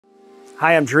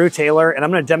Hi, I'm Drew Taylor, and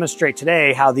I'm going to demonstrate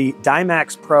today how the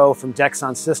DIMAX Pro from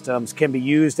DEXON Systems can be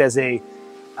used as a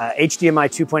HDMI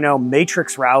 2.0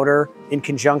 matrix router in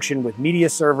conjunction with media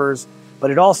servers,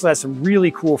 but it also has some really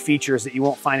cool features that you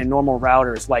won't find in normal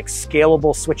routers, like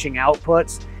scalable switching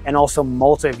outputs and also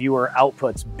multi-viewer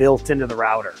outputs built into the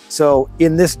router. So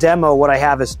in this demo, what I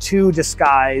have is two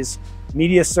Disguise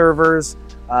media servers.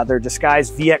 They're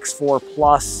Disguise VX4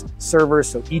 Plus servers,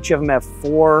 so each of them have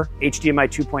 4 HDMI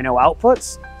 2.0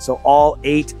 outputs. So all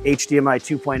 8 HDMI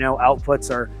 2.0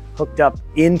 outputs are hooked up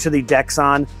into the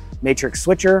DEXON matrix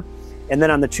switcher. And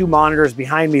then on the two monitors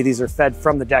behind me, these are fed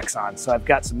from the DEXON. So I've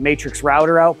got some matrix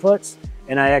router outputs,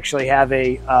 and I actually have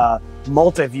a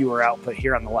multi-viewer output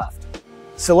here on the left.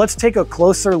 So let's take a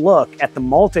closer look at the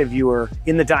multi-viewer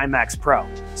in the DIMAX Pro.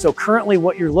 So currently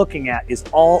what you're looking at is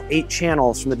all 8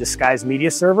 channels from the Disguise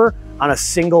media server on a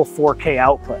single 4K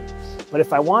output. But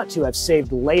if I want to, I've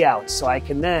saved layouts so I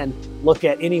can then look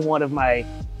at any one of my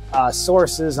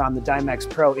sources on the DIMAX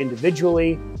Pro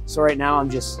individually. So right now I'm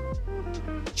just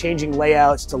changing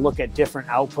layouts to look at different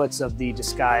outputs of the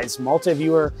Disguise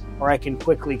multi-viewer, or I can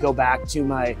quickly go back to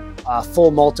my full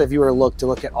multi-viewer look to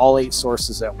look at all 8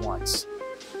 sources at once.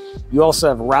 You also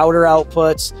have router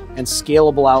outputs and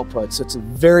scalable outputs. It's a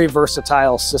very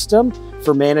versatile system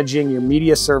for managing your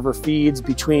media server feeds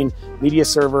between media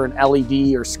server and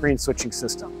LED or screen switching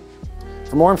system.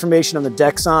 For more information on the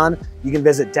DEXON, you can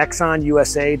visit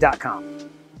DEXONUSA.com.